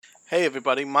Hey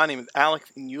everybody, my name is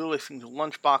Alex and you're listening to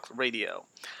Lunchbox Radio.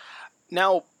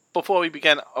 Now, before we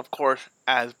begin, of course,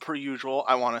 as per usual,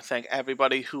 I want to thank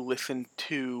everybody who listened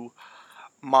to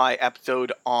my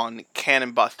episode on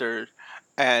Cannon Busters,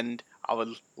 and I would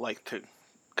like to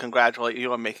congratulate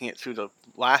you on making it through the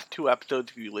last two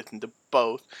episodes if you listened to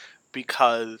both,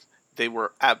 because they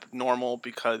were abnormal,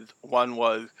 because one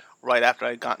was right after I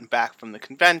had gotten back from the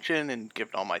convention and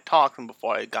given all my talks and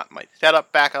before I had gotten my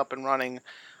setup back up and running.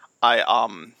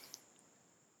 I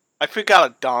forgot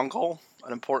a dongle,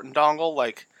 an important dongle,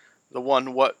 like the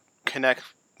one what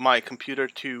connects my computer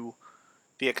to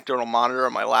the external monitor,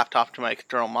 or my laptop to my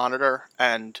external monitor,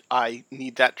 and I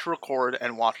need that to record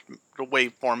and watch the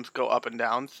waveforms go up and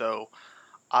down, so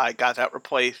I got that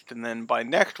replaced, and then by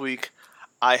next week,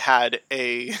 I had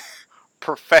a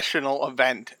professional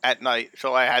event at night,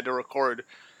 so I had to record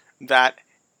that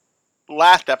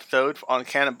last episode on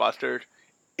Cannon Busters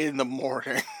in the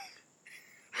morning.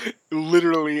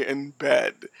 Literally in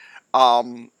bed.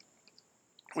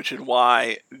 Which is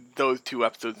why those two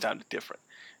episodes sounded different.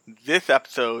 This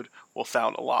episode will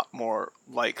sound a lot more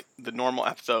like the normal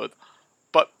episode,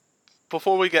 but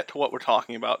before we get to what we're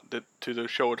talking about, to the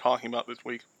show we're talking about this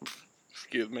week,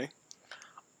 excuse me,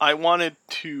 I wanted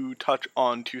to touch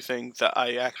on two things that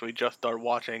I actually just started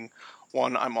watching.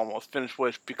 One I'm almost finished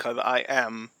with because I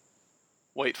am,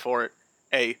 wait for it,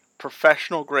 a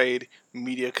professional grade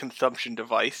media consumption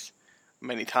device,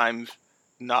 many times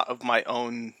not of my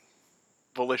own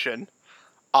volition,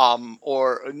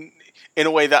 or in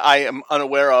a way that I am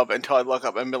unaware of until I look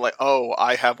up and be like, oh,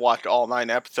 I have watched all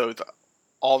 9 episodes,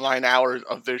 all 9 hours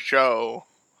of this show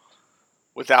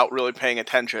without really paying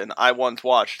attention. I once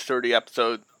watched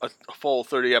a full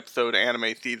 30 episode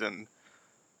anime season,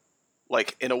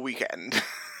 like in a weekend,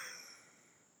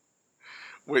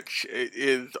 which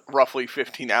is roughly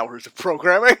 15 hours of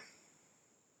programming.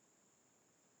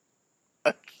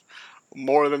 That's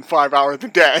more than 5 hours a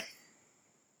day.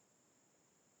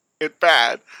 It's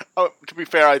bad. Oh, to be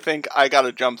fair, I think I got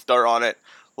a jump start on it,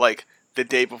 like, the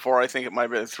day before. I think it might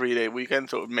have been a 3-day weekend,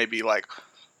 so it may be, like,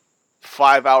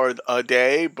 5 hours a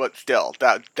day, but still,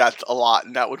 that's a lot,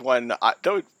 and that was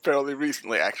that was fairly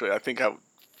recently, actually. I think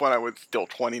when I was still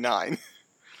 29.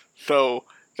 So,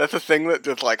 that's a thing that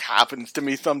just, like, happens to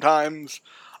me sometimes,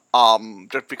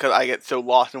 just because I get so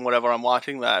lost in whatever I'm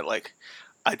watching that, like,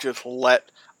 I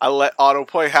let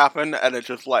autoplay happen, and it's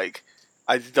just, like,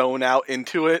 I zone out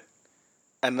into it.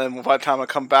 And then by the time I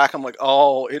come back, I'm like,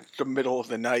 oh, it's the middle of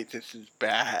the night. This is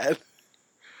bad.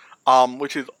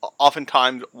 Which is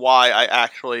oftentimes why I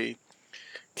actually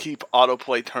keep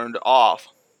autoplay turned off.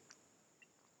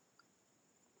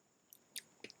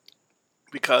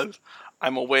 Because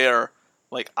I'm aware,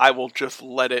 like, I will just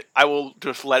let it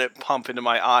pump into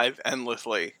my eyes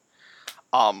endlessly.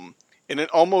 In an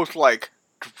almost, like,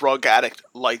 drug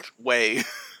addict-like way.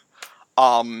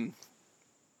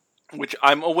 Which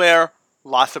I'm aware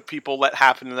lots of people let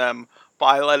happen to them, but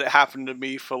I let it happen to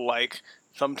me for, like,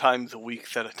 sometimes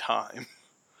weeks at a time.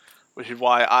 Which is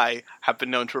why I have been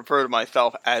known to refer to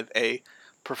myself as a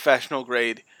professional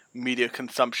grade media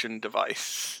consumption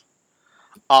device.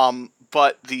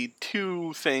 But the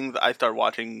two things I started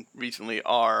watching recently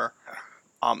are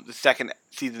the second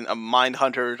season of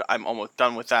Mindhunters. I'm almost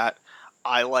done with that.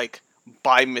 I, like,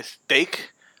 by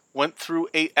mistake, went through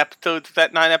 8 episodes of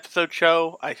that 9-episode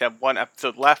show. I have 1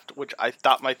 episode left, which I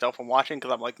stopped myself from watching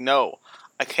because I'm like, no,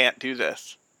 I can't do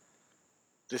this.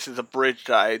 This is a bridge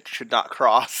that I should not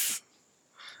cross.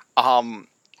 And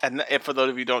if, for those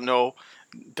of you who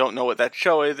don't know what that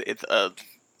show is, it's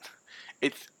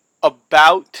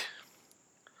about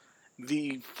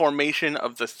the formation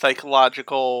of the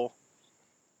psychological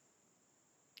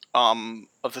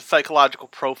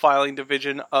profiling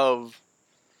division of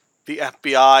the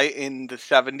FBI in the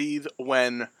 70s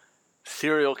when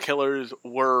serial killers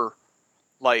were,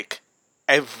 like,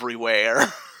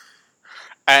 everywhere.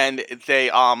 And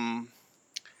they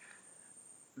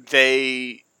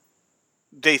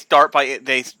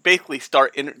basically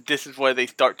start this is where they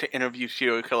start to interview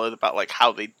serial killers about, like,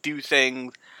 how they do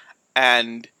things,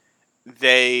 and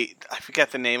I forget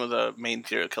the name of the main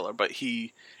serial killer, but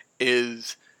he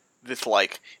is this,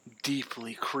 like,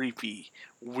 deeply creepy,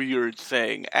 weird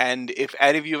thing. And if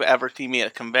any of you have ever seen me at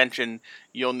a convention,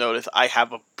 you'll notice I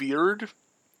have a beard.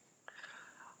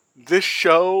 This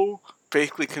show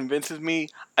basically convinces me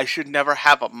I should never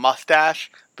have a mustache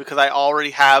because I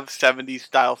already have 70s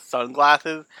style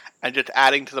sunglasses, and just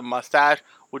adding to the mustache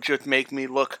would just make me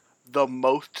look the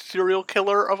most serial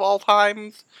killer of all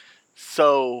times.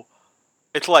 So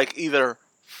it's like either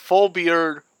full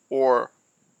beard or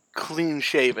clean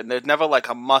shaven. There's never like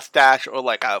a mustache or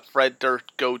like a Fred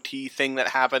Durst goatee thing that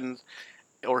happens,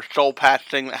 or soul patch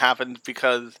thing that happens,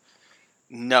 because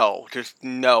no, just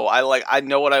no. I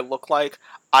know what I look like.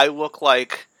 I look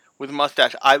like, with a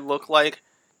mustache, I look like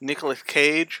Nicolas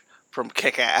Cage from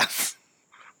Kick-Ass,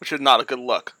 which is not a good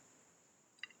look.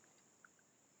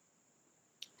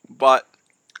 But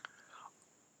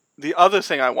the other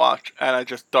thing I watched, and I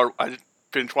just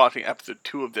finished watching episode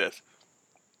 2 of this,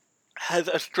 has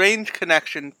a strange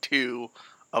connection to,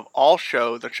 of all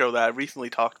shows, a show that I recently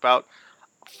talked about,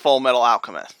 Full Metal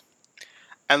Alchemist.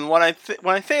 And when I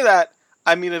say that,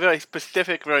 I mean a very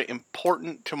specific, very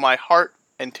important to my heart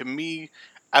and to me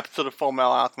episode of Full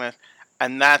Metal Alchemist,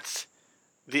 and that's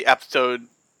the episodes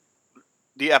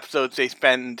they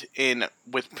spend in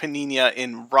with Panina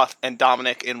in Rust and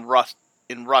Dominic in Rush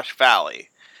Valley.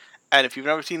 And if you've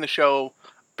never seen the show,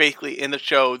 basically in the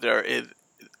show there is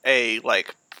a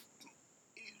like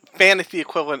fantasy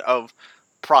equivalent of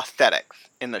prosthetics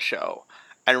in the show,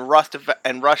 and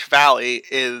Rush Valley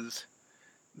is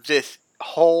this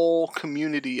whole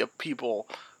community of people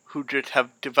who just have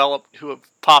developed, who have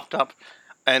popped up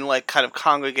and like kind of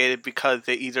congregated because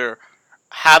they either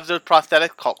have those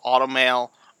prosthetics called automail,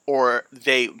 or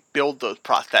they build those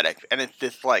prosthetics, and it's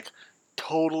this like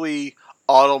totally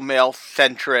automail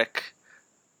centric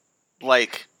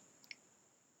like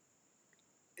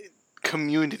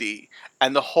community.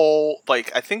 And the whole,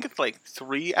 like, I think it's like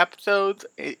 3 episodes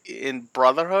in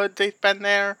Brotherhood they spend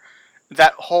there.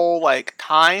 That whole like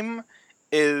time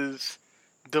is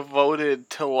devoted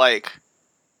to like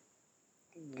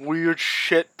weird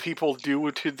shit people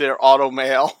do to their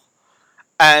automail.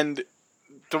 And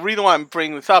the reason why I'm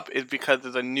bringing this up is because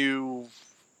there's a new,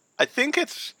 I think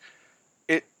it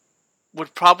was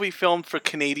probably filmed for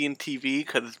Canadian TV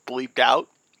because it's bleeped out.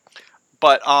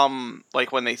 But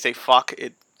like when they say fuck,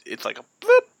 it's like a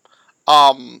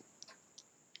bloop.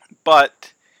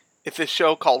 But it's a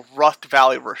show called Rust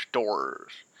Valley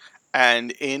Restorers,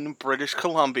 and in British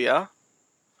Columbia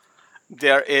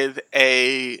there is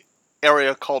a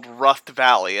area called Rust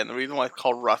Valley, and the reason why it's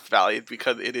called Rust Valley is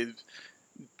because it is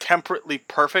temperately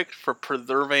perfect for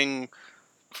preserving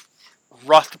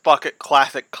rust bucket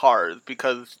classic cars,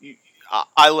 because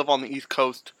I live on the East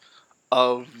Coast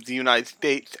of the United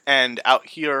States, and out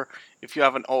here, if you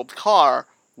have an old car,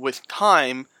 with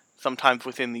time, sometimes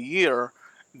within the year,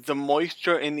 the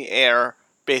moisture in the air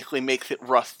basically makes it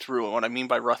rust through. And what I mean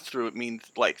by rust through, it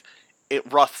means like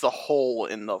it rusts a hole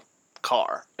in the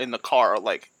car,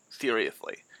 like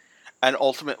seriously. And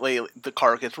ultimately the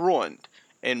car gets ruined.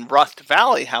 In Rust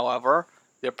Valley, however,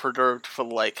 they're preserved for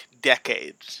like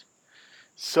decades.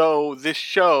 So this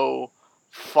show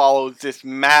follows this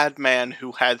madman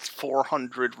who has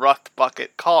 400 rust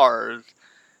bucket cars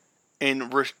in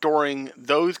restoring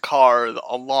those cars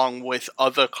along with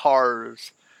other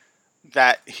cars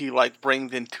that he like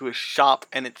brings into his shop,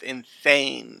 and it's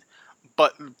insane.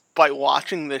 But by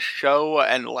watching this show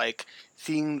and like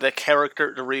seeing the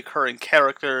recurring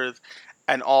characters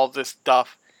and all this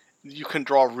stuff, you can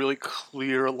draw a really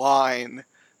clear line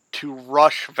to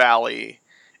Rush Valley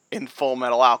in Full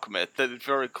Metal Alchemist that is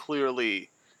very clearly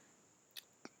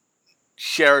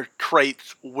shares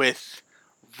traits with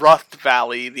Rust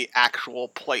Valley, the actual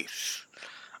place.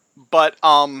 But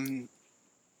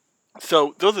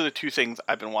so those are the 2 things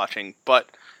I've been watching, but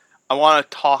I want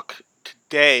to talk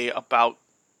today about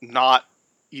not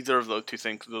either of those 2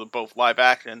 things, because they're both live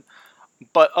action,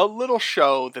 but a little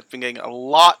show that's been getting a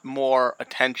lot more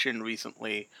attention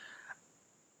recently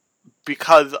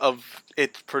because of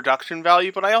its production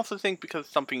value, but I also think because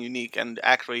it's something unique. And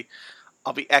actually,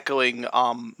 I'll be echoing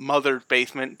Mother's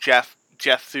Basement, Jeff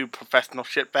Sue Professional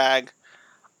Shitbag,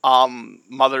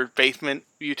 Mother's Basement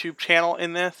YouTube channel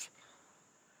in this.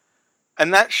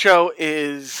 And that show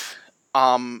is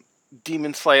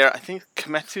Demon Slayer, I think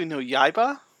Kimetsu no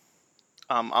Yaiba.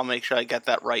 I'll make sure I get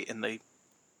that right in the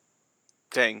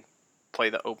thing. Play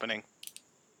the opening.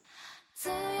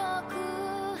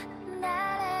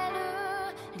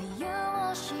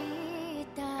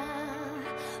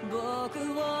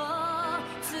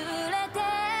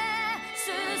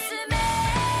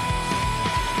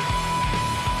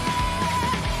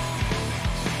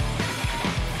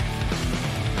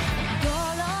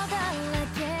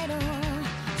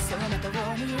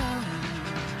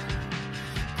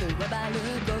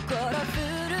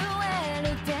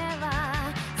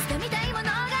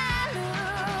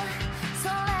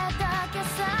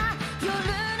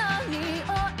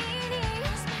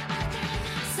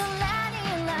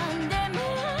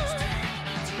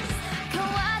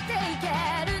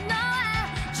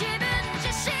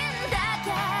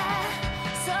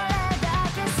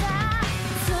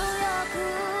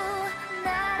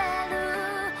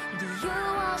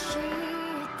 し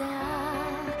た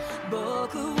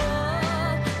僕を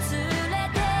連れ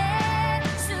て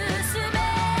進め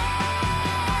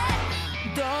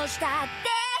どうしたって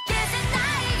消せな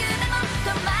い夢も止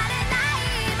まれない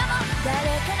今も誰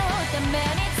かのため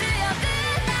に強く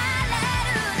なれ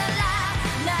るなら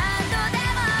何度で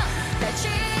も立ち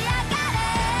上がれ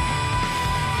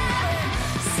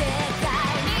世界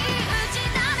に打ち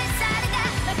のめされた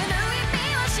負ける意味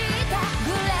を知ったグ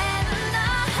レンの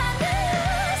花よ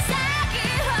咲き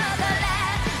誇れ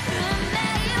運命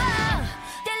を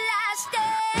照らして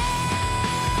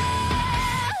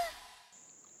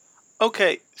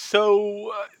Okay,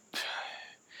 so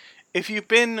if you've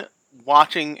been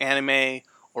watching anime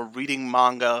or reading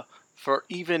manga for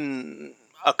even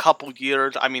a couple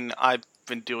years, I mean, I've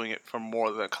been doing it for more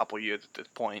than a couple years at this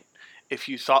point. If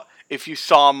you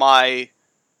saw my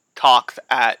talks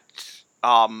at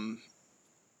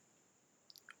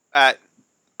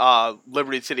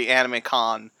Liberty City Anime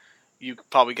Con, you could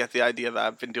probably get the idea that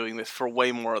I've been doing this for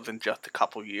way more than just a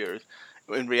couple years.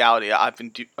 In reality, I've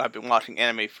been watching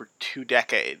anime for 2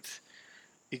 decades.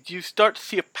 You start to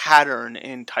see a pattern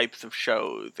in types of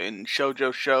shows. In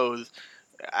shoujo shows,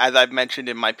 as I've mentioned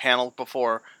in my panels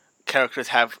before, characters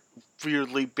have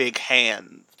weirdly big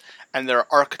hands, and there are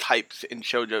archetypes in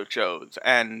shoujo shows,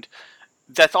 and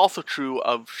that's also true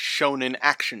of shonen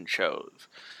action shows.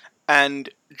 And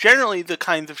generally, the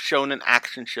kinds of shonen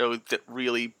action shows that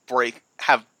really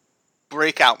have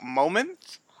breakout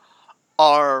moments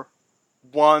are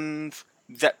ones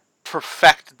that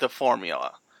perfect the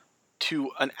formula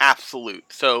to an absolute.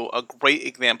 So a great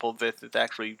example of this is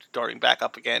actually starting back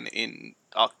up again in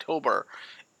October,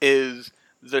 is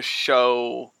the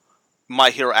show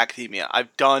My Hero Academia.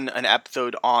 I've done an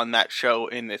episode on that show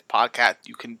in this podcast.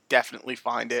 You can definitely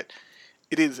find it.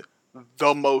 It is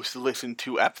the most listened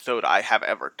to episode I have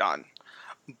ever done.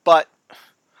 But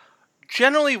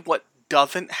generally what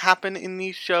doesn't happen in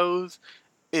these shows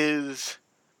is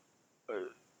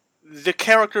the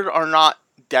characters are not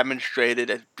demonstrated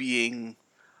as being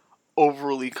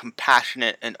overly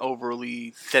compassionate and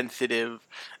overly sensitive.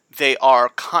 They are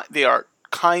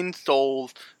kind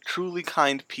souls, truly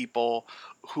kind people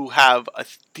who have a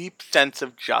deep sense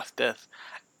of justice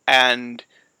and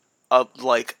a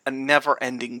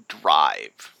never-ending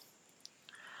drive.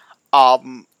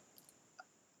 And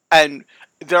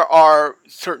there are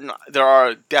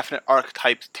definite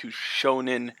archetypes to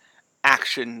shonen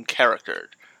action characters.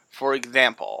 For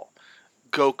example,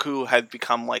 Goku has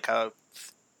become like a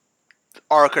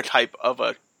archetype of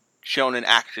a shonen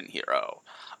action hero.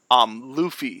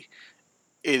 Luffy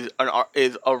is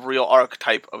a real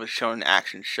archetype of a shonen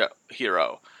action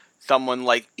hero. Someone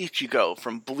like Ichigo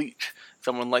from Bleach.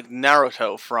 Someone like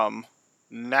Naruto from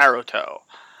Naruto.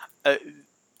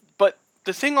 But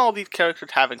the thing all these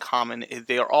characters have in common is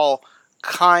they are all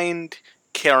kind,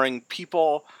 caring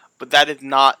people, but that is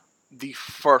not the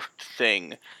first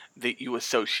thing that you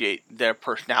associate their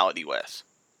personality with.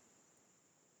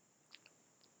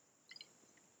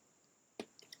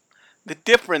 The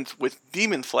difference with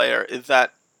Demon Slayer is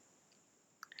that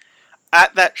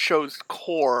at that show's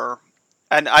core,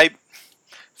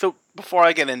 so before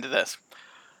I get into this,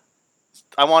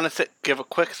 I want to give a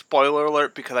quick spoiler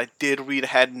alert because I did read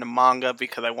ahead in the manga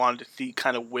because I wanted to see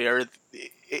kind of where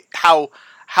how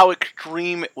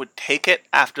extreme it would take it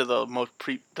after the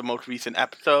most recent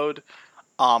episode,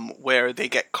 where they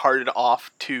get carted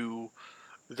off to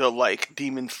the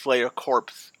Demon Slayer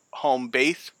Corp's home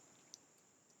base.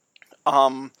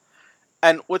 And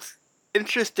what's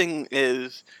interesting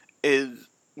is the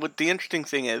interesting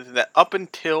thing is that up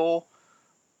until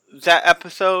that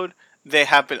episode,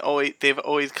 they've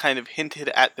always kind of hinted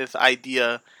at this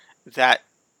idea that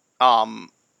the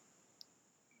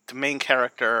main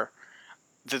character,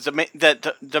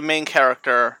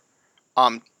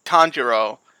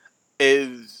 Tanjiro,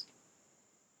 is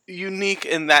unique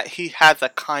in that he has a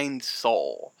kind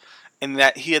soul, in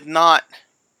that he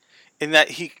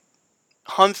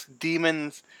hunts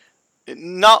demons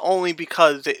not only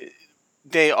because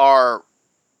they are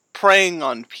preying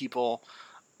on people,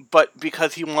 but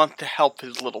because he wants to help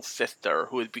his little sister,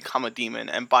 who has become a demon,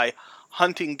 and by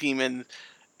hunting demons,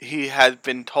 he has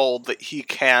been told that he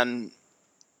can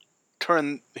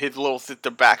turn his little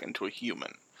sister back into a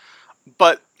human.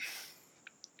 But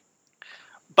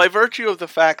by virtue of the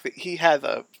fact that he has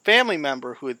a family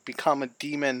member who has become a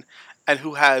demon and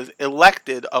who has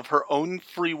elected of her own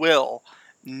free will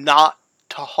not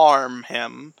to harm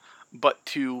him, but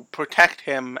to protect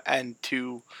him and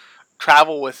to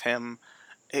travel with him,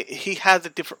 he has a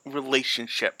different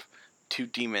relationship to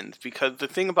demons. Because the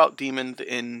thing about demons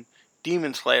in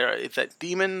Demon Slayer is that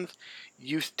demons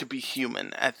used to be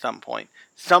human at some point.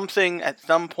 Something at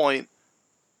some point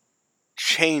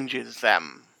changes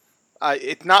them.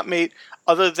 It's not made,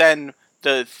 other than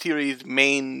the series'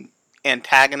 main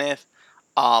antagonist,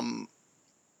 Mibasuchi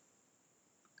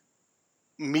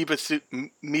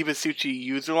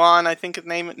Yuzuan, I think his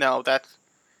name. No, that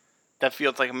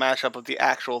feels like a mashup of the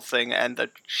actual thing and the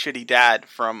shitty dad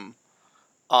from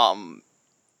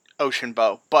Ocean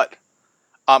Bow. But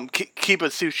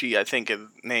Kibasuchi, I think, is his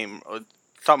name, or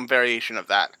some variation of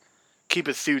that.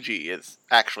 Kibasuji is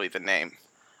actually the name.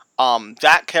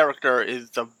 That character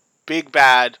is the big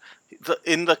bad,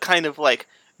 in the kind of like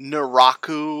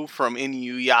Naraku from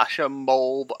Inuyasha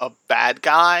mold of bad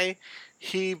guy.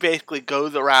 He basically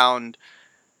goes around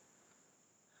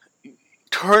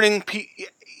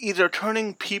either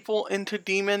turning people into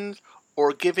demons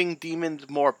or giving demons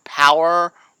more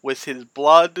power with his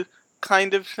blood,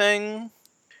 kind of thing.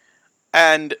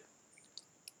 And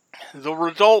the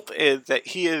result is that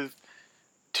he is,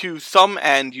 to some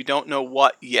end, you don't know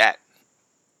what yet,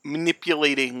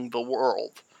 manipulating the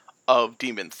world of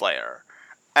Demon Slayer.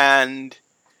 And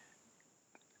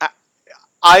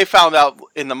I found out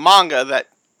in the manga that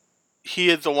he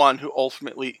is the one who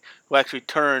actually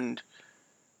turned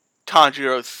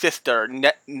Tanjiro's sister,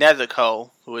 Nezuko,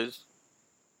 who is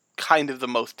kind of the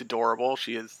most adorable.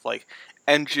 She is, like,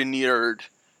 engineered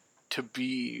to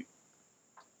be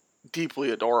deeply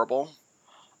adorable,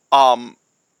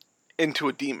 into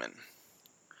a demon.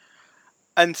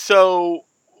 And so,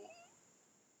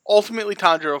 ultimately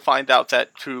Tanjiro finds out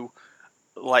that through,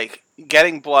 like,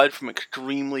 getting blood from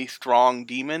extremely strong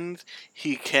demons,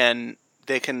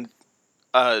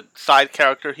 a side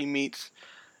character he meets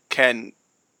can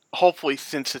hopefully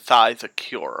synthesize a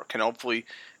cure, can hopefully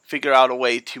figure out a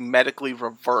way to medically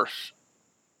reverse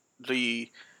the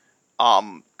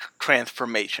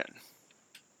transformation.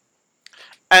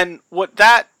 And what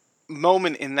that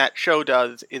moment in that show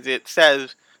does is it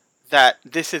says that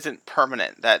this isn't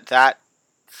permanent, that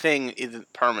thing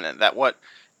isn't permanent, that what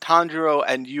Tanjiro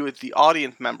and you as the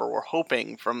audience member were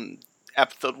hoping from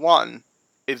episode 1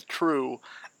 is true,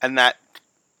 and that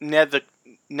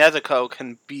Nezuko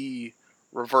can be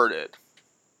reverted.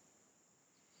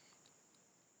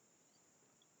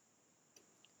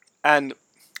 And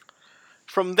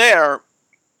from there,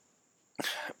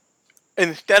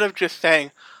 instead of just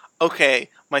saying, okay,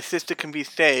 my sister can be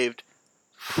saved,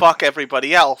 fuck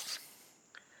everybody else,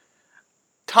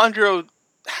 Tanjiro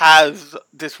has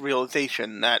this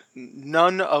realization that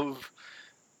none of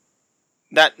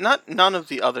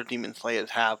the other Demon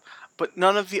Slayers have, but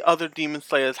none of the other Demon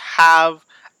Slayers have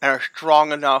and are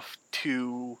strong enough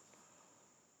to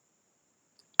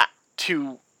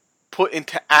put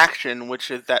into action,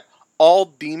 which is that all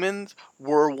demons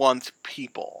were once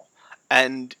people,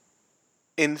 and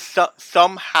in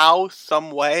somehow,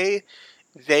 some way,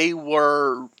 they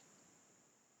were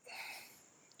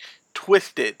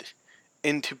twisted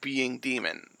into being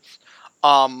demons.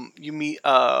 You meet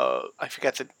I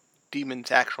forget the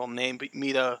demon's actual name, but you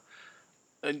meet a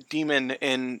demon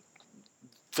in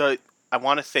I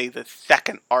want to say the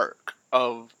second arc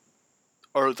or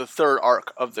the third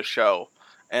arc of the show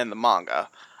and the manga,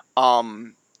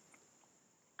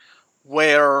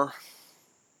 where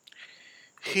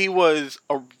he was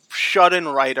a shut-in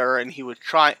writer, and he was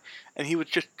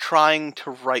just trying to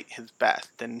write his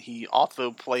best, and he also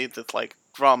played this, like,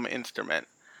 drum instrument.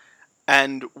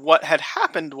 And what had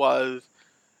happened was,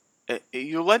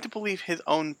 you're led to believe his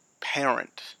own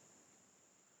parent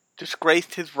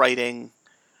disgraced his writing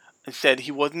and said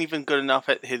he wasn't even good enough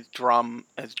at his drum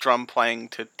playing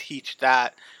to teach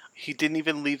that. He didn't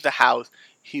even leave the house.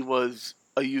 He was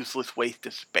a useless waste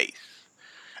of space.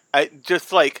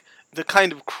 Just like the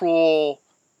kind of cruel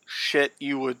shit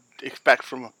you would expect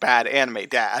from a bad anime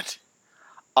dad.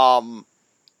 Something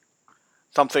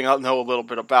I'll know a little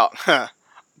bit about.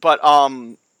 But,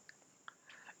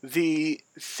 the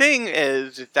thing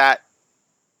is that,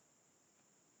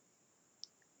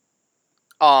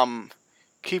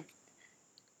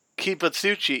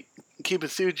 Kibasuji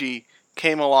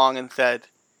came along and said,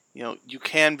 you know, you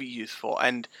can be useful.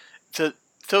 And so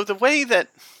the way that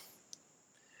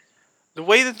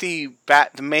the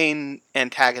main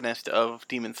antagonist of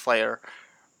Demon Slayer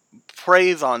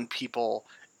preys on people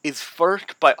is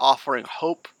first by offering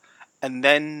hope, and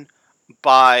then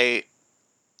by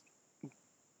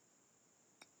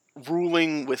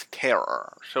ruling with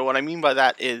terror. So what I mean by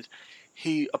that is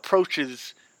he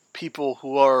approaches people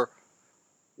who are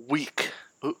weak,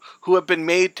 who have been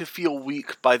made to feel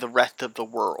weak by the rest of the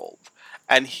world,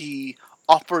 and he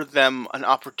offers them an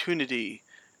opportunity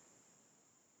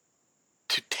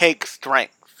to take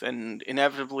strength, and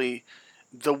inevitably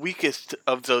the weakest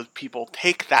of those people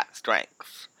take that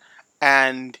strength,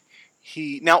 and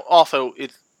now also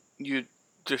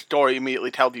the story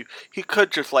immediately tells you he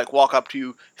could just like walk up to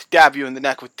you, stab you in the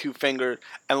neck with 2 fingers,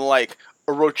 and like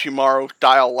Orochimaru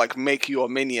style like make you a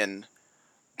minion,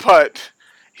 but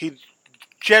he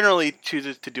generally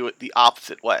chooses to do it the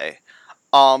opposite way,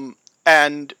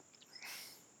 and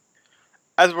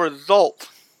as a result,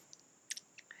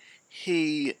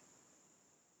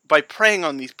 by preying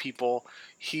on these people,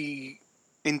 he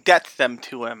indebts them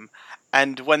to him,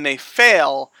 and when they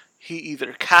fail, he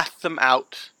either casts them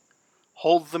out,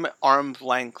 holds them at arm's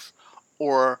length,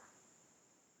 or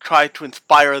tries to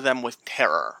inspire them with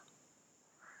terror.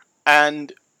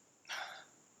 And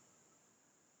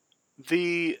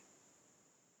the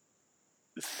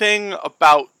thing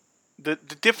about the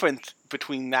difference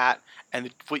between that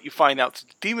and what you find out the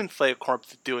Demon Slayer Corps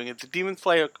is doing is the Demon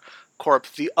Slayer Corps,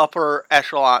 the upper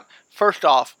echelon. First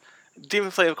off,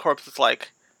 Demon Slayer Corps is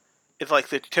like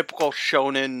the typical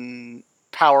shonen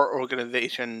power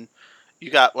organization. You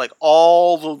got like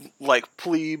all the like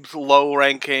plebes, low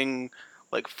ranking,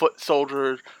 like foot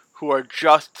soldiers who are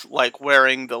just like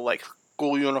wearing the like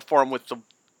school uniform with the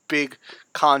big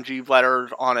kanji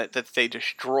letters on it that they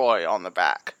destroy on the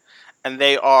back. And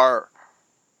they are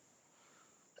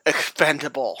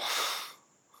expendable.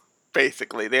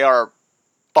 Basically, they are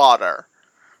fodder.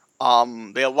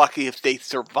 They are lucky if they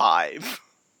survive.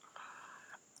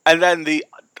 And then the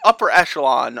upper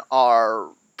echelon are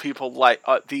people like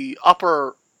the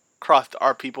upper crust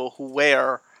are people who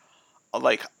wear a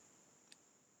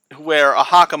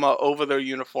hakama over their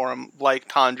uniform, like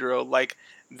Tanjiro, like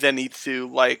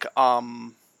Zenitsu, like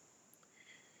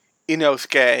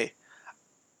Inosuke.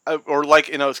 Or like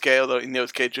Inosuke, although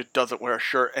Inosuke just doesn't wear a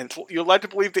shirt. And you're led to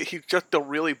believe that he's just a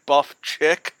really buff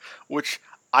chick, which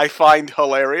I find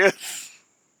hilarious.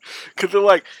 Because they're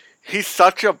like, he's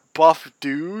such a buff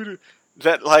dude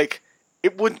that, like,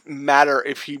 it wouldn't matter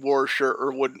if he wore a shirt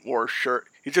or wouldn't wear a shirt.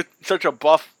 He's just such a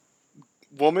buff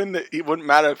woman that it wouldn't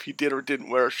matter if he did or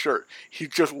didn't wear a shirt. He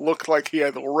just looked like he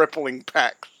had rippling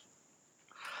pecs.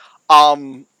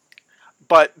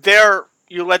 But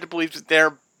you're led to believe that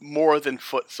they're more than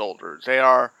foot soldiers. They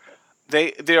are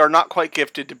not quite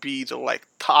gifted to be the like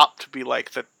top, to be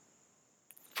like the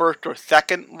first or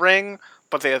second ring,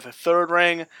 but they have the third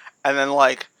ring, and then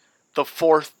like the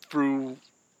 4th through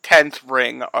 10th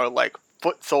ring are like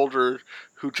foot soldiers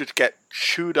who just get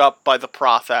chewed up by the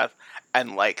process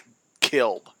and like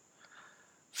killed.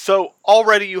 So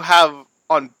already you have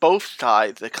on both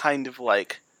sides a kind of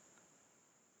like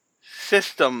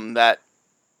system that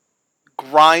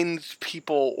grinds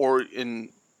people, or in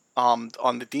on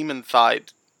the demon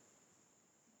side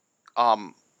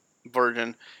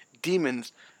version,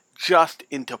 demons just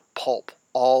into pulp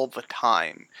all the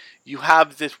time. You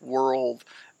have this world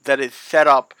that is set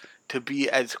up to be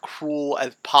as cruel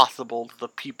as possible to the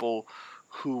people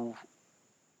who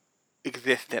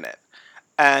exist in it.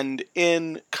 And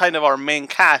in kind of our main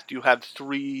cast, you have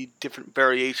 3 different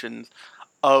variations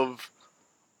of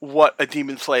what a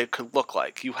Demon Slayer could look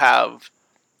like. You have,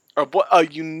 or what a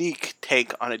unique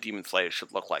take on a Demon Slayer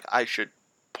should look like. I should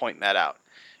point that out.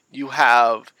 You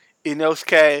have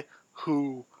Inosuke,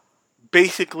 who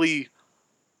basically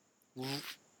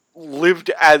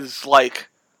lived as like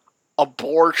a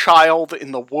boar child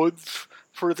in the woods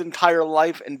for his entire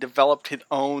life and developed his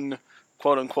own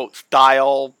quote-unquote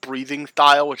style, breathing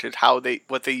style, which is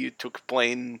what they use to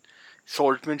explain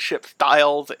swordsmanship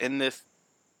styles in this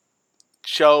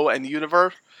show and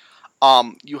universe.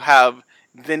 You have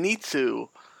Zenitsu,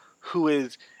 who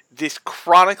is this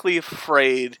chronically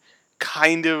afraid,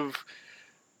 kind of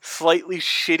slightly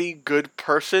shitty good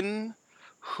person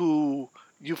who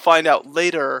you find out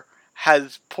later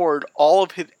has poured all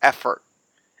of his effort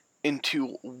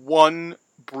into one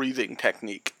breathing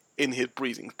technique in his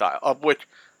breathing style, of which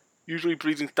usually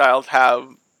breathing styles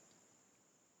have,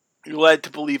 you're led to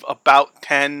believe, about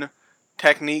 10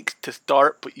 techniques to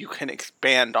start, but you can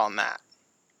expand on that.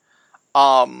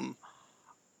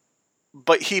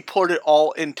 But he poured it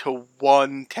all into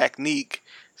one technique,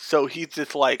 so he's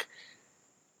this like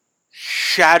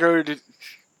shattered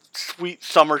sweet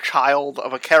summer child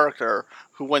of a character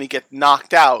who, when he gets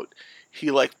knocked out,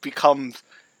 he like becomes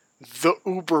the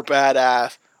uber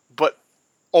badass, but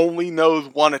only knows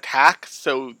one attack.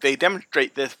 So they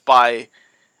demonstrate this by,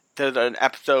 there's an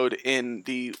episode in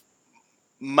the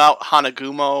Mount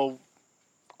Hanagumo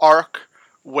arc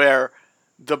where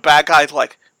the bad guy's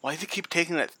like, why does he keep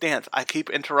taking that stance? I keep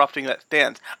interrupting that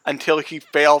stance, until he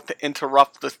fails to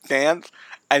interrupt the stance,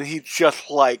 and he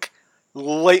just like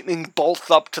lightning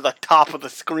bolts up to the top of the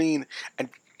screen and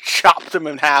chops him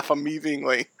in half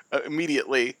immediately.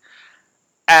 immediately.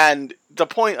 And the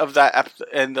point of that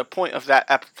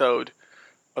episode,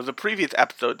 of the previous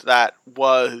episode, that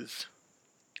was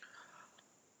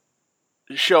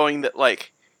showing that,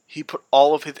 like, he put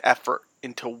all of his effort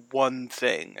into one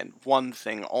thing and one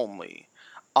thing only.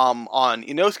 On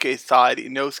Inosuke's side,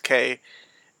 Inosuke's,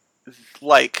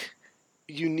 like,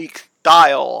 unique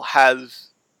style has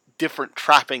different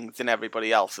trappings than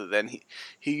everybody else's, and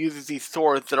he uses these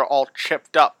swords that are all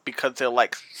chipped up because they're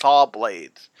like saw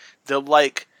blades. They're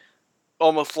like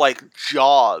almost like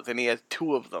jaws, and he has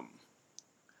two of them.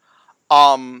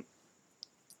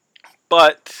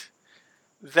 But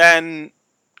then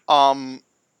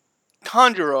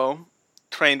Tanjiro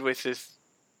trained with this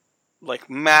like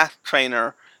math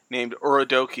trainer named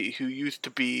Uradoki, who used to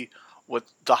be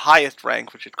with the highest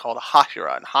rank, which is called a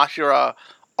Hashira. And Hashira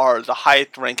are the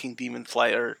highest ranking demon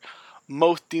slayers.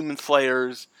 Most demon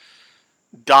slayers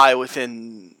die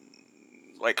within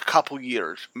like a couple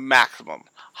years maximum.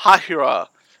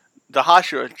 The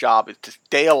Hashira's job is to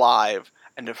stay alive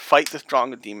and to fight the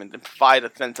stronger demons and provide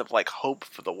a sense of like hope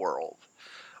for the world.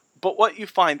 But what you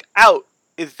find out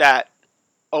is that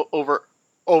over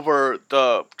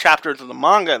the chapters of the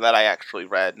manga that I actually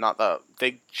read,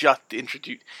 they show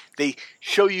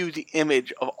you the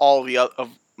image of of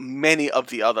many of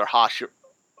the other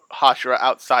Hashira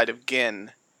outside of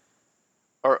Gin,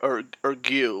 or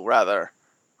Gyu rather,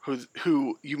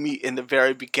 who you meet in the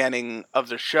very beginning of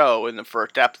the show in the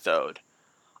first episode.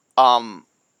 You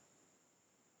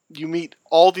meet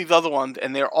all these other ones,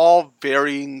 and they're all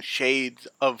varying shades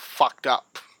of fucked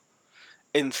up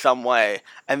in some way,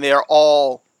 and they're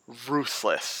all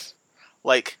ruthless.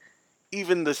 Like,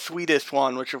 even the sweetest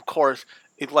one, which of course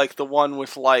is like the one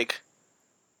with like,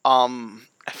 I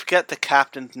forget the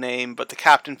captain's name, but the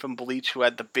captain from Bleach who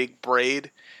had the big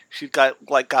braid. She's got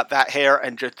that hair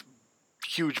and just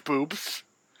huge boobs.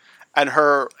 And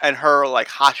her like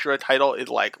Hashira title is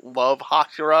like Love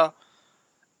Hashira.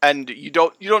 And you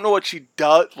don't know what she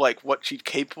does, like what she's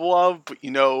capable of, but you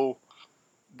know,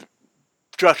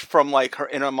 just from like her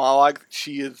inner monologue,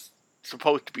 she is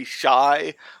supposed to be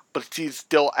shy, but she's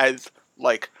still as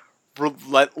like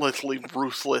relentlessly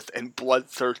ruthless and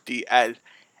bloodthirsty as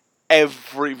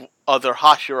every other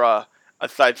Hashira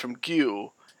aside from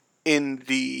Gyu in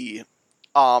the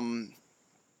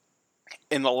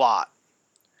lot.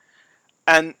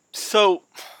 And so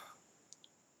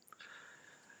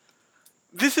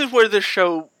this is where the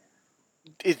show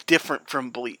is different from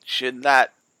Bleach, in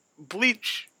that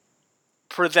Bleach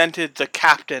presented the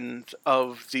captains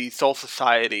of the Soul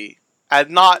Society as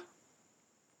not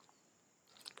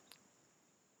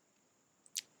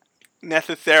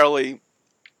necessarily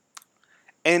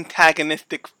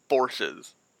antagonistic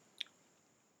forces,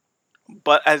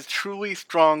 but as truly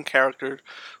strong characters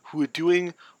who were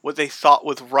doing what they thought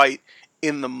was right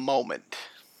in the moment.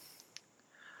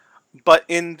 But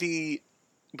in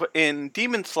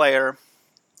Demon Slayer,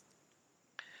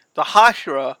 the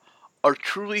Hashira are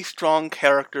truly strong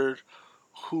characters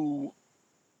who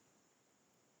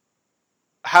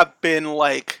have been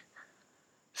like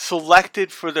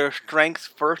selected for their strengths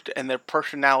first and their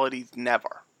personalities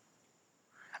never.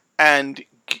 And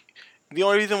the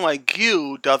only reason why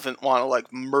Gyu doesn't want to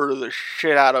like murder the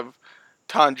shit out of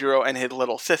Tanjiro and his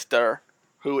little sister,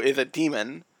 who is a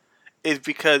demon, is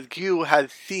because Gyu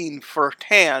has seen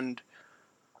firsthand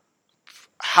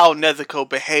how Nezuko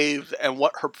behaves and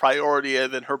what her priority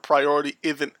is, and her priority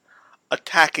isn't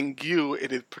attacking Gyu,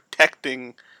 it is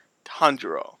protecting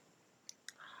Tanjiro.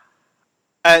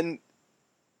 And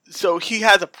so he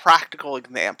has a practical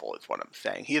example, is what I'm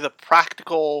saying. He has a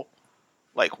practical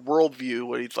like worldview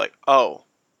where he's like, oh,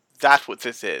 that's what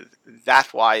this is.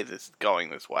 That's why this is going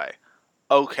this way.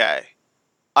 Okay.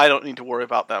 I don't need to worry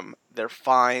about them. They're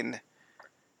fine.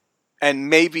 And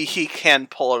maybe he can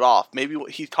pull it off. Maybe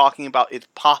what he's talking about is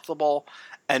possible,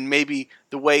 and maybe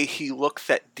the way he looks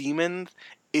at demons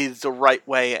is the right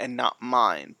way and not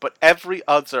mine. But every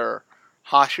other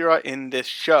Hashira in this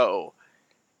show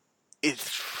is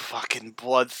fucking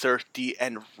bloodthirsty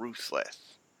and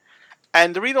ruthless.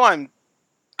 And the reason why I'm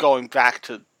going back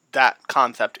to that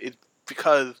concept is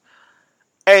because,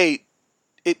 A,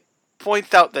 it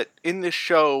points out that in this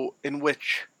show, in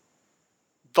which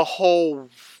the whole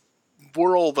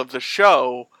world of the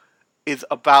show is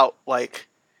about like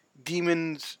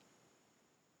demons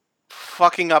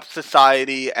fucking up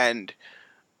society and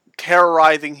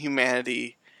terrorizing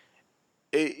humanity,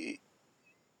 it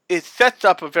sets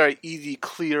up a very easy,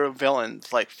 clear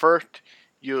villains. Like, first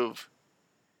you've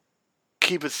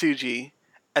Kibasuji,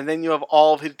 and then you have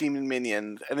all of his demon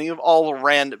minions, and then you have all the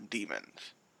random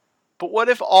demons. But what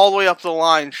if all the way up the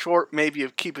line, short maybe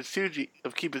of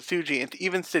Kibutsuji, and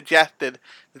even suggested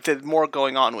that there's more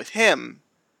going on with him?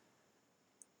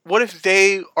 What if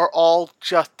they are all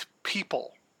just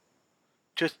people,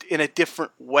 just in a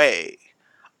different way?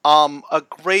 A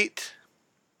great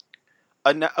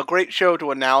show to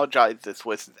analogize this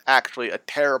with is actually a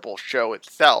terrible show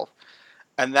itself,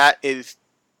 and that is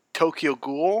Tokyo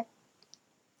Ghoul.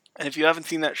 And if you haven't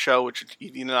seen that show, which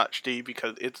you need not see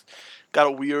because it's got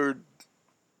a weird,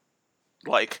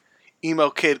 like, emo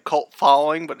kid cult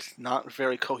following, but it's not a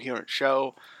very coherent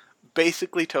show.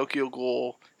 Basically, Tokyo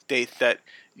Ghoul states that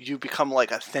you become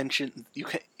like a sentient.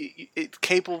 It's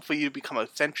capable for you to become a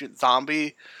sentient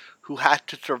zombie who has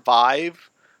to survive.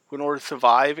 Who, in order to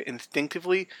survive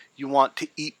instinctively, you want to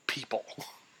eat people.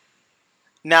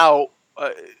 Now,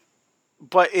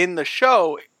 but in the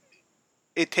show,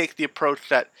 it takes the approach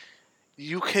that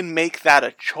you can make that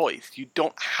a choice. You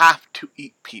don't have to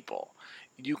eat people.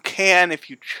 You can if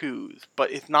you choose,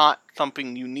 but it's not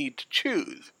something you need to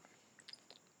choose.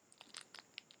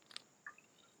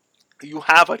 You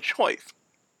have a choice.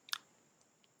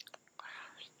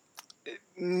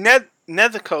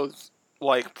 Nezuko's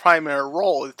primary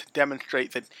role is to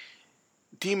demonstrate that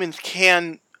demons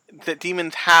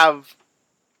have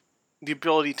the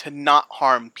ability to not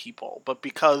harm people, but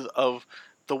because of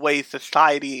the way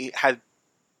society has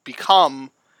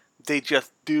become, they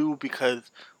just do,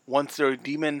 because once they're a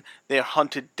demon, they're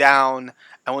hunted down,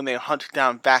 and when they're hunted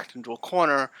down, backed into a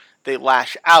corner, they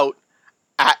lash out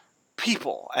at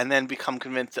people, and then become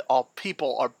convinced that all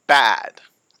people are bad.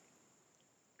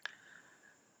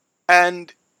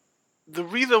 And the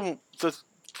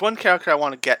one character I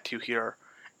want to get to here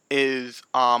is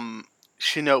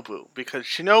Shinobu, because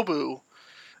Shinobu,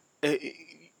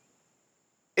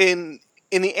 in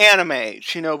the anime,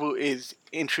 Shinobu is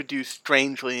introduced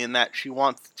strangely in that she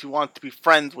wants to be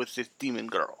friends with this demon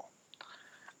girl,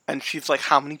 and she's like,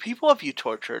 "How many people have you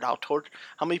tortured? How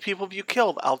many people have you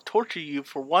killed? I'll torture you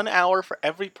for 1 hour for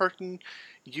every person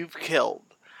you've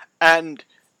killed." And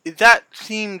that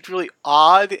seemed really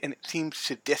odd, and it seemed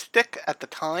sadistic at the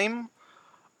time.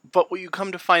 But what you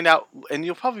come to find out, and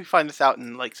you'll probably find this out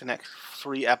in the next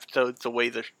 3 episodes, the way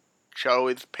the show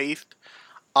is paced.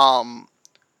 But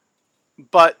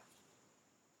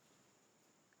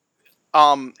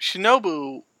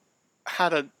Shinobu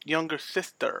had a younger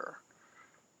sister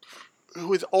who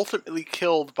was ultimately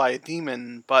killed by a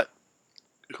demon, but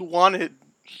who wanted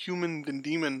humans and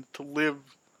demons to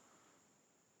live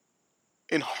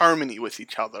in harmony with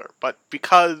each other. But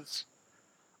because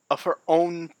of her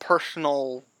own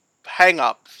personal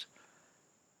hang-ups,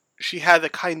 she has a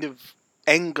kind of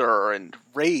anger and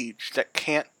rage that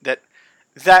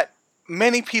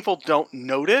many people don't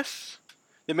notice.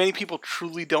 That many people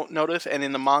truly don't notice, and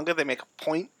in the manga they make a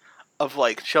point of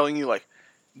showing you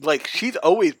she's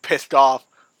always pissed off,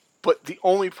 but the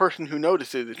only person who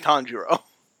notices is Tanjiro.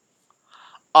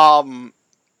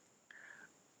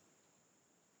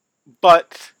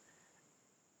 But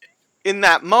in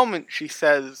that moment she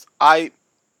says, I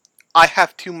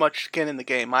have too much skin in the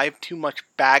game. I have too much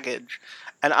baggage,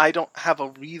 and I don't have a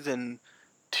reason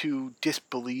to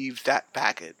disbelieve that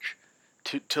baggage.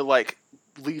 To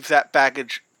leave that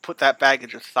baggage, put that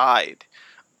baggage aside.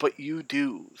 But you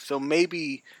do. So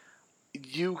maybe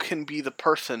you can be the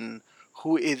person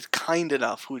who is kind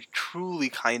enough, who is truly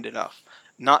kind enough,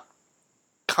 not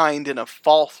kind in a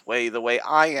false way, the way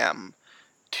I am,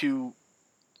 to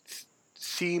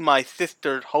see my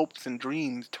sister's hopes and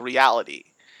dreams to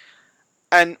reality.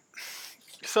 And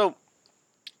so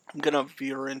I'm gonna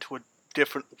veer into a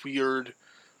different weird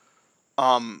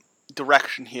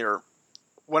direction here.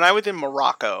 When I was in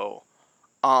Morocco,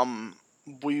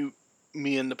 me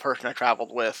and the person I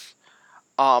traveled with,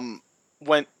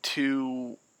 went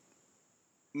to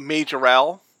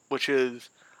Majorelle, which is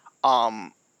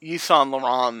Yves Saint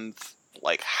Laurent's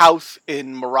house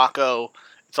in Morocco.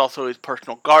 It's also his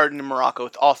personal garden in Morocco.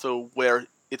 It's also where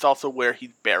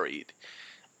he's buried.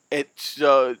 It's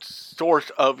the source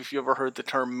of, if you ever heard the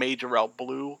term Majorelle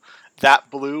blue, that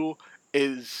blue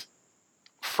is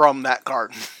from that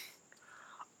garden.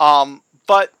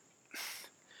 But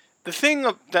the thing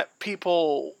that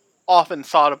people often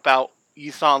thought about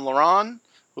Yves Saint Laurent,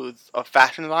 who's a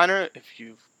fashion designer, if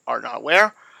you are not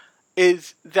aware,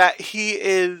 is that he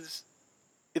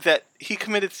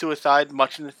committed suicide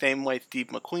much in the same way Steve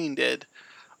McQueen did,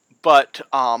 but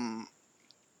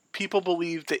people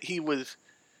believe that he was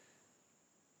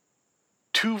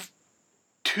too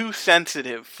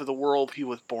sensitive for the world he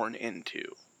was born into.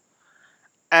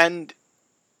 And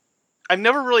I've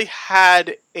never really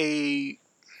had a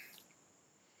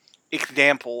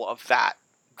example of that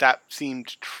that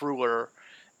seemed truer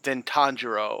than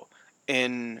Tanjiro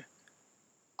in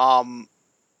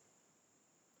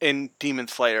Demon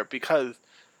Slayer, because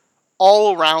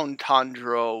all around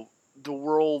Tanjiro the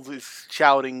world is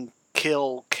shouting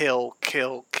kill, kill,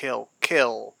 kill, kill,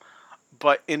 kill,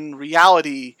 but in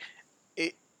reality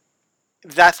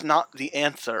that's not the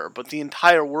answer. But the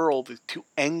entire world is too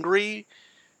angry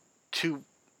to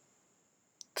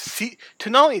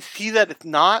not only see that it's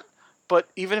not, but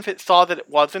even if it saw that it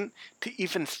wasn't, to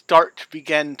even start to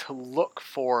begin to look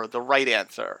for the right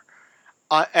answer.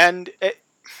 And it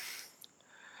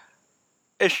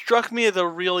struck me as a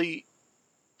really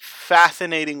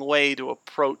fascinating way to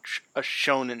approach a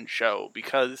shonen show,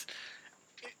 because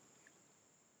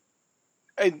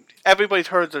everybody's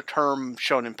heard the term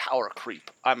shonen power creep,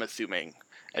 I'm assuming.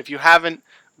 If you haven't,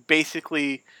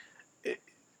 basically,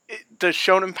 the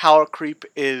shonen power creep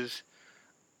is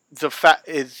the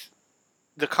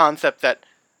concept that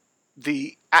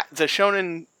the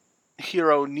shonen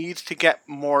hero needs to get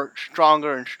more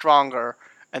stronger and stronger,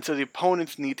 and so the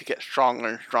opponents need to get stronger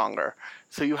and stronger.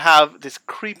 So you have this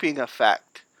creeping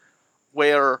effect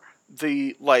where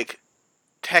the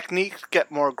techniques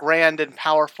get more grand and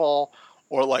powerful,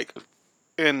 or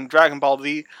in Dragon Ball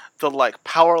Z, the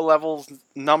power levels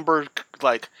numbers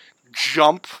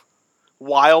jump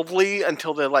wildly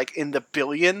until they're in the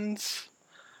billions.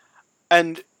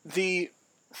 And the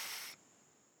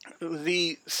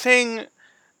thing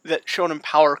that shonen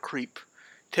power creep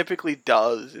typically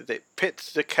does is it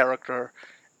pits the character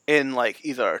in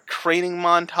either a training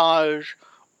montage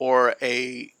or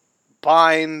a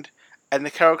bind, and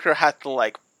the character has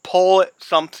to pull at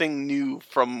something new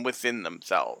from within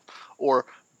themselves, or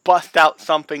bust out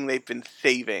something they've been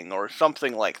saving, or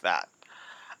something like that.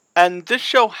 And this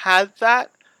show has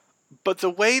that, but the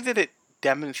way that it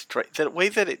demonstrates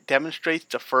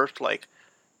the first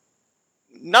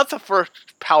not the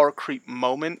first power creep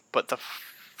moment, but the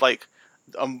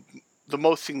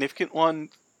most significant one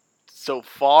so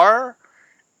far,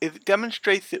 it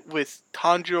demonstrates it with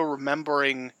Tanjiro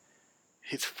remembering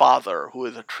his father, who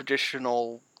is a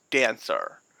traditional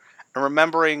dancer, and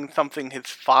remembering something his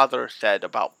father said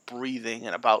about breathing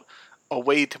and about a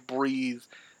way to breathe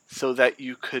so that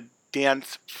you could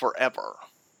dance forever.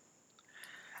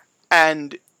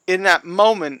 And in that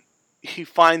moment, he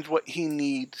finds what he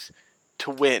needs to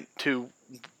win, to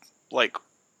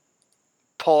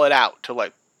pull it out,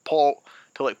 to pull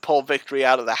victory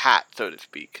out of the hat, so to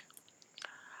speak.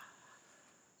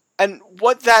 And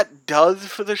what that does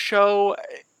for the show,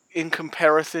 in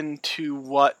comparison to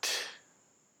what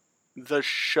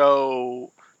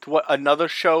another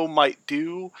show might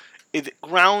do, is it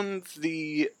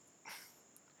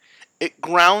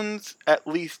grounds at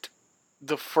least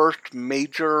the first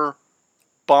major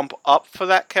bump up for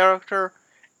that character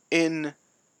in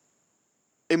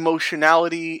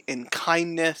emotionality, in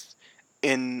kindness,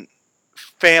 in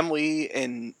family,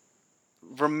 in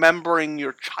remembering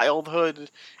your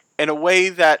childhood, in a way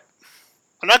that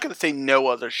I'm not going to say no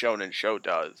other shonen show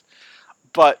does,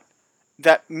 but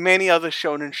that many other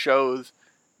shonen shows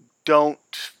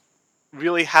don't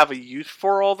really have a use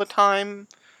for all the time,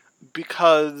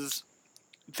 because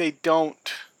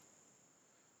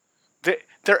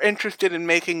they're interested in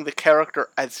making the character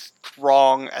as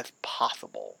strong as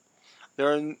possible.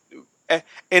 They're in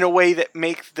a way that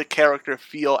makes the character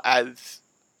feel as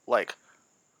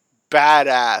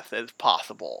badass as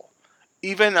possible.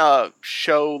 Even a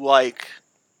show like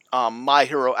My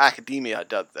Hero Academia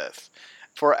does this.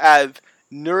 For as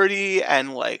nerdy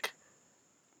and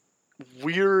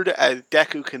weird as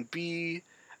Deku can be,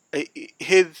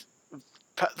 his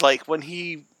when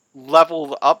he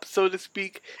levels up, so to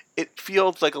speak, it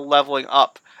feels like a leveling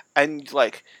up, and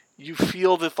you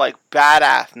feel this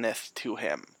badassness to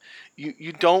him.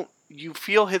 You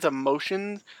feel his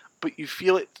emotions, but you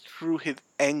feel it through his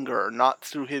anger, not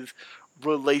through his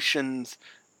relations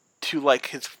to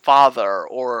his father,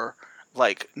 or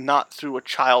not through a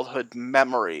childhood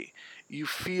memory. You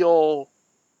feel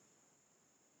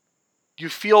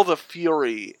the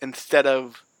fury instead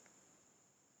of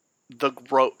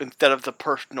the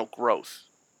personal growth.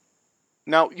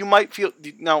 Now,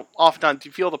 oftentimes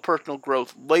you feel the personal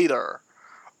growth later,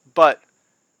 but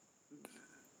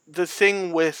the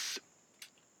thing with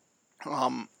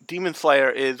Demon Slayer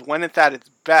is, when it's at its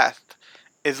best,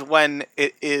 is when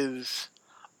it is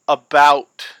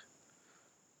about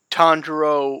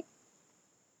Tanjiro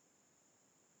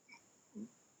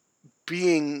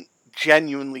being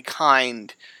genuinely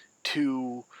kind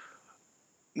to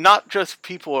not just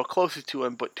people who are closest to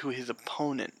him, but to his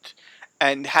opponent,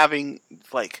 and having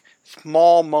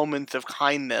small moments of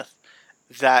kindness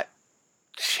that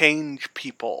change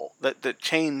people, that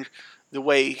change the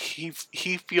way he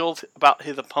feels about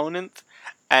his opponents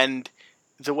and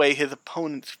the way his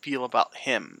opponents feel about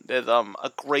him. There's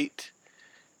a great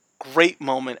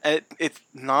moment. And it's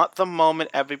not the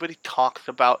moment everybody talks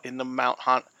about in the Mount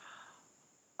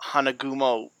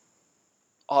Hanagumo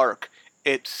arc.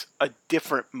 It's a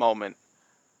different moment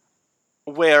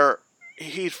where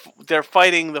they're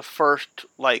fighting the first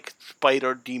like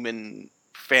spider demon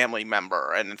family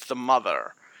member, and it's the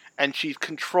mother, and she's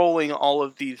controlling all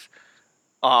of these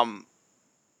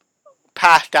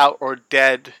passed out or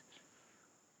dead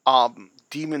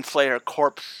Demon Slayer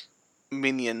corpse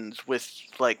minions with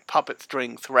like puppet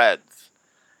string threads.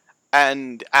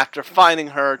 And after finding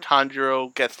her,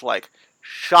 Tanjiro gets like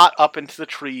shot up into the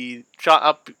trees, shot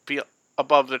up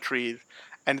above the trees,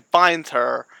 and finds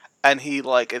her, and he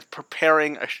like is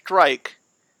preparing a strike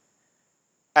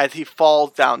as he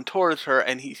falls down towards her,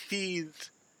 and he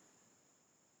sees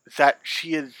that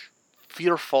she is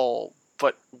fearful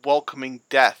but welcoming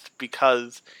death,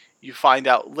 because you find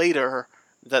out later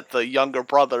that the younger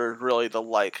brother is really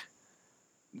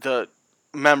the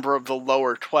member of the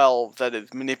lower 12 that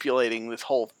is manipulating this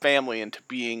whole family into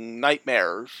being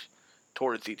nightmares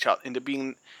towards each other, into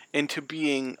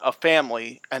being a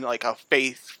family, and like a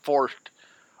faith forced,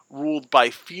 ruled by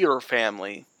fear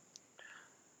family.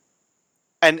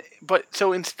 But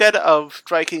so instead of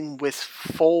striking with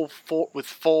full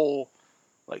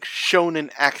like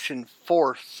shonen action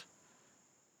force,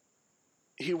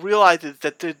 he realizes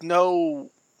that there's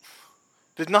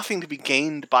nothing to be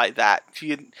gained by that.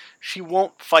 She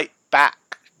won't fight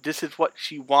back. This is what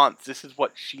she wants. This is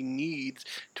what she needs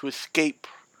to escape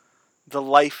the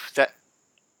life that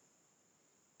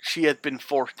she has been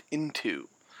forced into.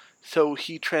 So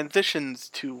he transitions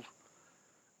to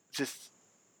this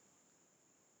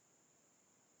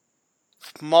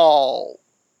small,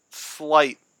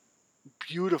 slight,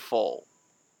 beautiful,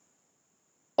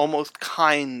 almost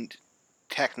kind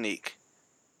technique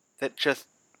that just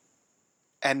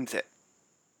ends it.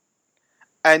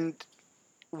 And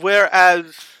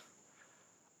whereas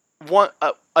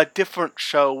a different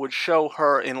show would show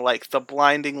her in like the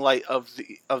blinding light of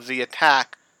the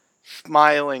attack,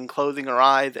 smiling, closing her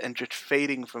eyes, and just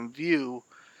fading from view,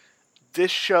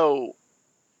 this show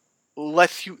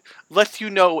lets you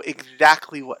know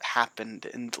exactly what happened,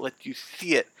 and lets you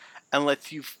see it, and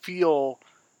lets you feel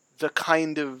the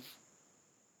kind of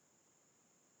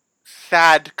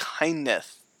sad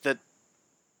kindness that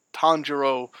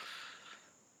Tanjiro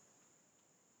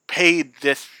paid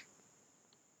this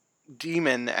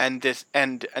demon and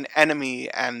an enemy,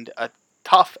 and a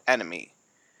tough enemy.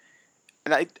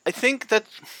 And I think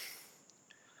that's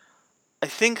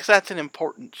an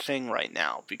important thing right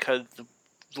now, because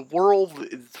the world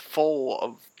is full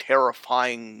of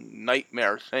terrifying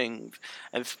nightmare things,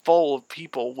 and it's full of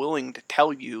people willing to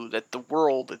tell you that the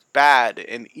world is bad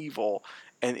and evil,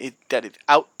 and that it's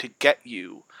out to get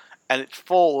you. And it's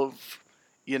full of,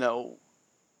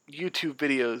 YouTube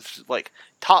videos like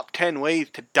top 10 ways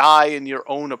to die in your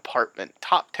own apartment,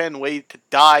 top 10 ways to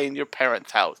die in your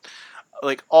parents' house.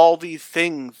 Like all these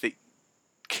things that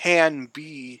can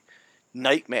be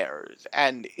nightmares.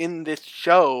 And in this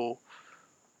show,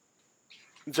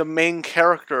 the main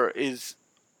character is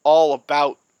all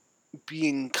about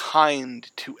being kind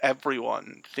to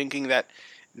everyone, thinking that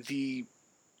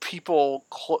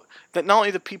that not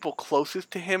only the people closest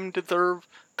to him deserve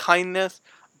kindness,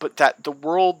 but that the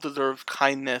world deserves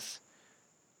kindness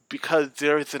because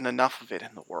there isn't enough of it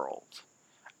in the world.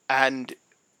 And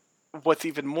what's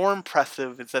even more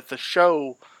impressive is that the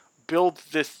show builds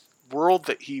this world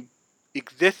that he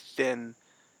exists in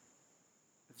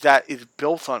that is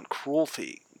built on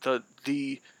cruelty.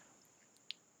 The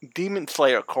Demon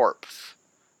Slayer corpse,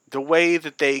 the way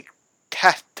that they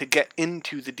test to get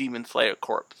into the Demon Slayer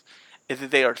corpse is that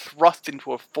they are thrust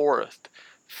into a forest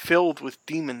filled with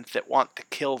demons that want to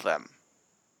kill them.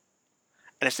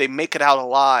 And if they make it out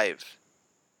alive,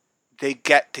 they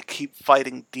get to keep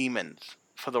fighting demons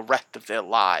for the rest of their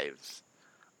lives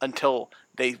until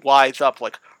they wise up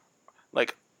like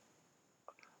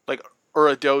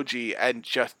Uradoji and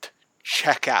just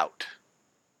check out.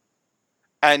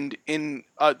 And in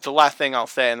the last thing I'll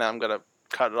say, and then I'm gonna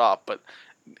cut it off, but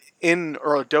in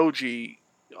Uradoji,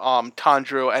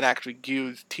 Tanjiro and actually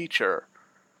Gyu's teacher,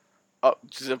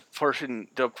 the person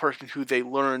who they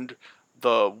learned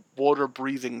the water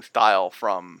breathing style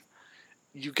from,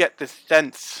 you get this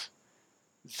sense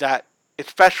that,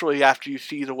 especially after you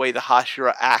see the way the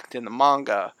Hashira act in the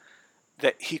manga,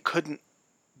 that he couldn't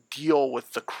deal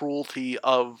with the cruelty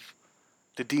of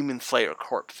the Demon Slayer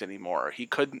corpse anymore. He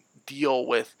couldn't deal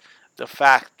with the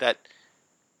fact that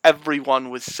everyone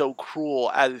was so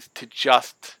cruel as to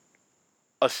just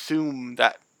assume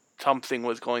that something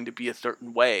was going to be a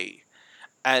certain way,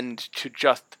 and to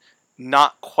just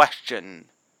not question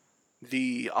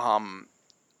the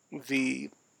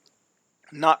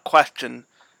not question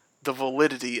the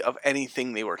validity of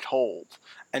anything they were told,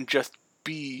 and just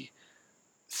be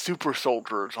super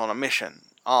soldiers on a mission.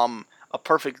 A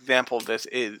perfect example of this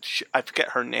is, I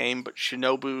forget her name, but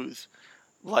Shinobu's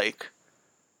like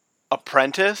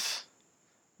apprentice.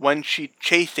 When she's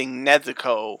chasing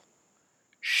Nezuko,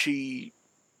 she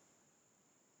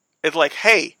is like,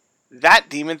 "Hey, that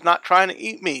demon's not trying to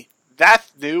eat me.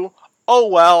 That's new. Oh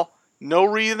well, no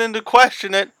reason to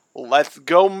question it. Let's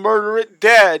go murder it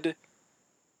dead."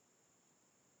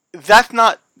 That's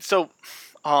not so.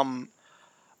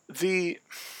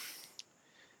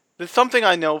 There's something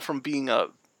I know from being a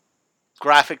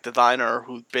graphic designer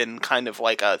who's been kind of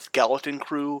like a skeleton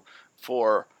crew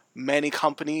for many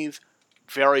companies,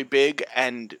 very big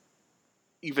and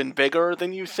even bigger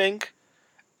than you think,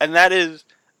 and that is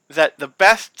that the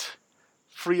best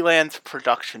freelance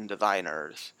production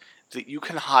designers that you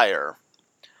can hire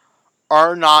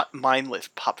are not mindless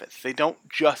puppets. They don't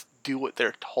just do what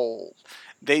they're told.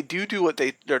 They do what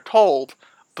they're told,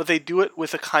 but they do it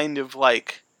with a kind of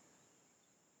like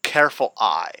careful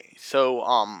eye. So,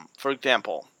 for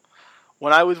example,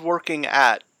 when I was working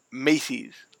at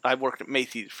Macy's, I worked at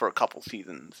Macy's for a couple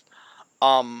seasons.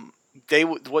 What they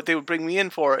would bring me in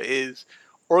for is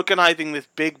organizing this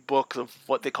big book of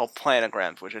what they call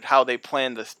planograms, which is how they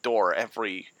plan the store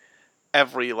every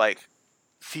like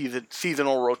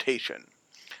seasonal rotation.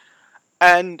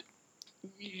 And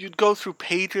you'd go through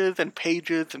pages and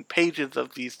pages and pages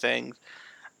of these things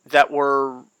that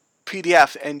were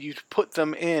PDFs, and you'd put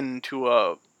them into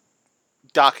a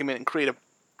document and create a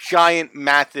giant,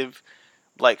 massive,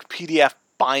 like PDF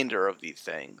binder of these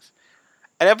things.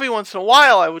 And every once in a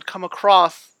while, I would come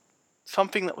across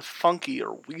something that was funky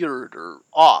or weird or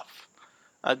off.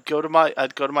 I'd go to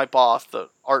my boss, the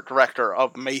art director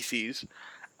of Macy's,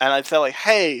 and I'd say like,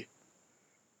 "Hey,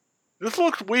 this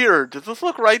looks weird. Does this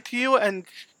look right to you?" And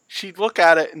she'd look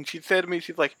at it and she'd say to me,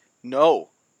 she's like, "No,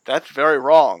 that's very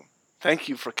wrong. Thank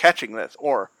you for catching this."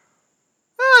 Or,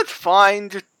 "It's fine,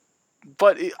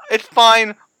 it's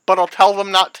fine, but I'll tell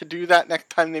them not to do that next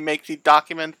time they make these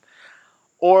documents."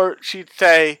 Or she'd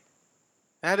say,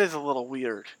 "That is a little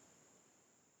weird.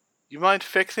 You mind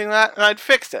fixing that?" And I'd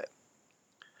fix it.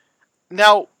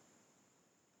 Now,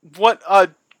 what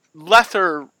a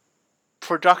lesser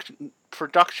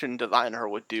production designer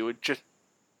would do would just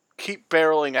keep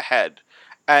barreling ahead.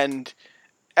 And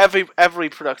every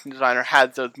production designer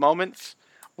has those moments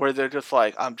where they're just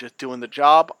like, "I'm just doing the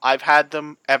job." I've had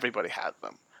them. Everybody has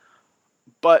them.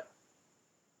 But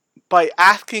by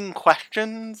asking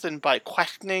questions and by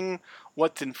questioning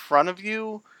what's in front of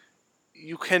you,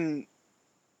 you can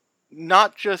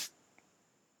not just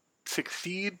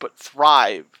succeed but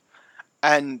thrive.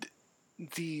 And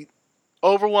the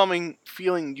overwhelming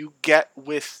feeling you get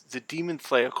with the Demon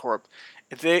Slayer Corps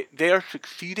is they are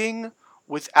succeeding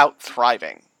without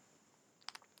thriving.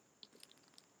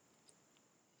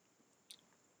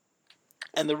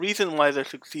 And the reason why they're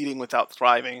succeeding without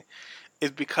thriving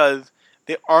is because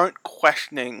they aren't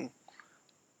questioning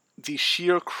the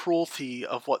sheer cruelty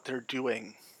of what they're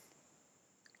doing.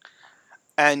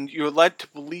 And you're led to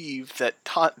believe that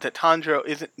Tanjiro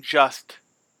isn't just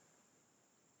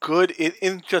good, it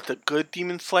isn't just a good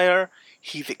Demon Slayer,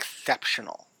 he's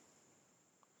exceptional.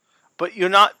 But you're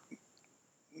not,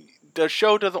 the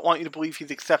show doesn't want you to believe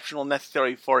he's exceptional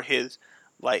necessarily for his,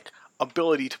 like,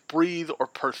 ability to breathe or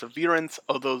perseverance,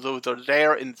 although those are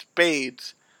there in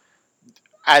spades,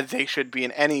 as they should be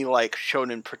in any, like,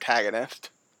 shonen protagonist,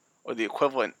 or the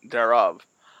equivalent thereof.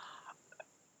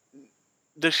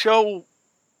 The show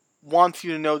wants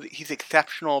you to know that he's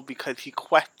exceptional because he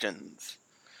questions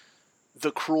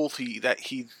the cruelty that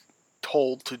he's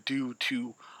told to do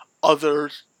to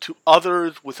others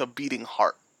with a beating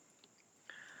heart.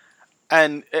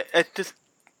 And it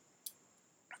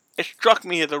struck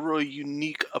me as a really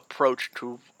unique approach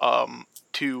to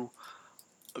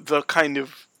the kind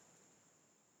of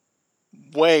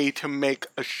way to make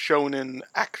a shonen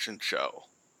action show.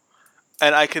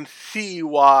 And I can see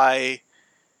why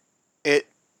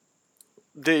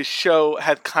the show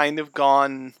had kind of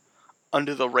gone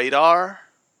under the radar,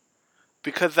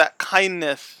 because that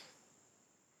kindness,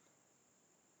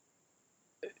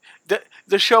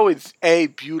 the show is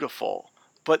beautiful,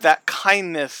 but that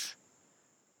kindness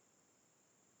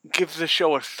gives the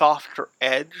show a softer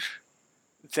edge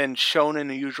than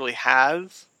shonen usually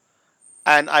has,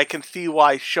 and I can see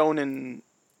why shonen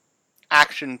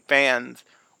action fans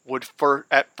would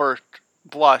at first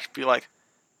blush be like,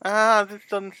 this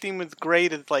doesn't seem as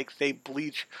great as, like, say,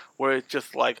 Bleach, where it's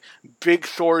just like big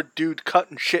sword dude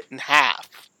cutting shit in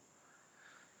half.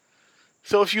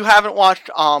 So if you haven't watched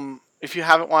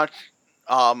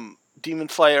Demon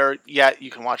Slayer yet, you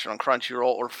can watch it on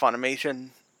Crunchyroll or Funimation.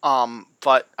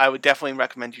 But I would definitely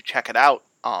recommend you check it out.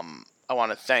 I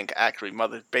want to thank actually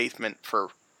Mother's Basement for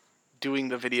doing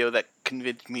the video that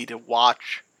convinced me to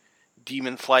watch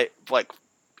Demon Slayer, like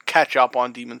catch up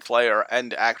on Demon Slayer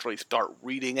and actually start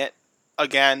reading it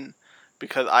again,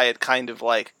 because I had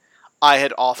I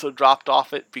had also dropped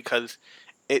off it because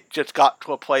it just got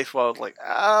to a place where I was like,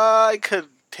 I could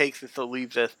take this or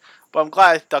leave this, but I'm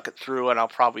glad I stuck it through, and I'll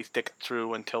probably stick it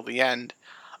through until the end.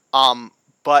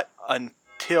 But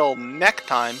until next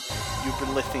time, you've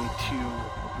been listening to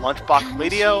Lunchbox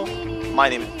Radio. My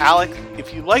name is Alex.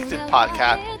 If you like this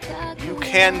podcast, you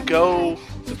can go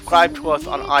subscribe to us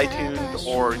on iTunes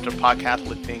or the podcast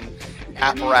listening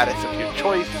apparatus of your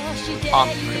choice. You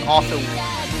can also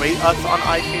rate us on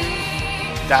iTunes.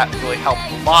 That really helps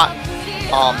a lot.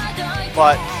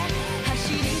 But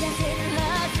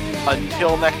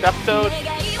until next episode,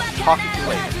 talk to you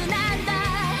later.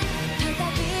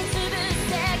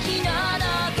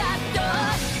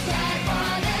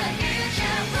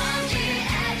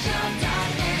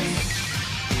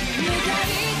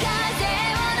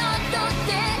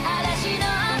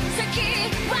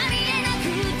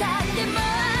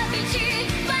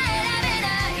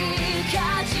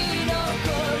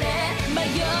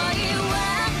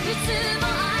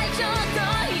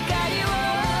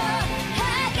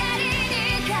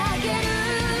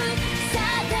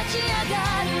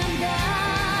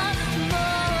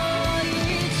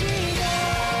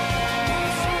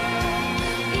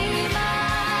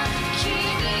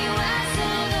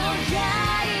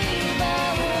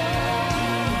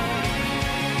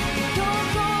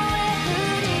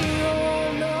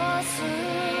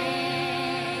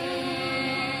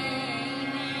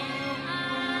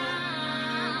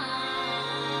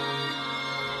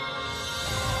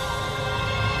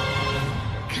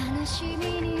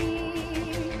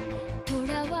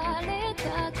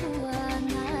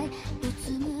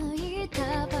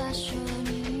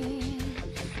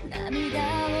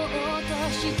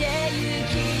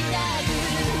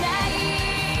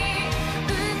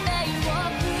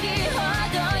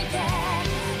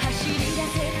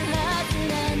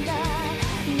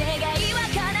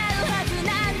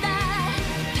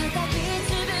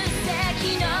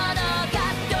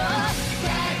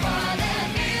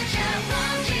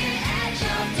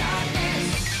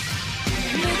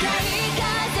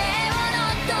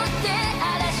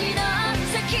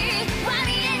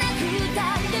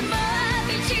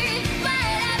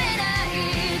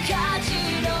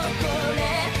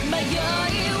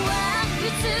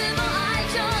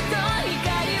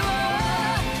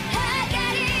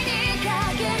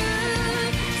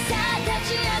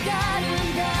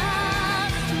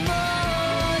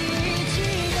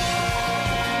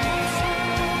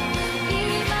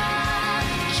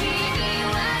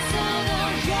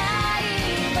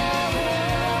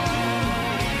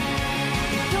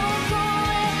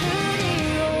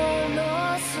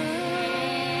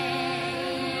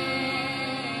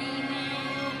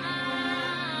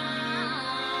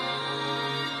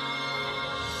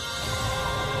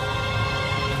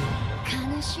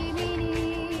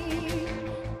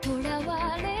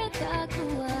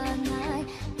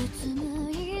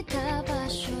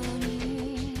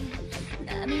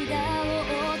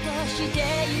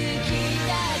 Today you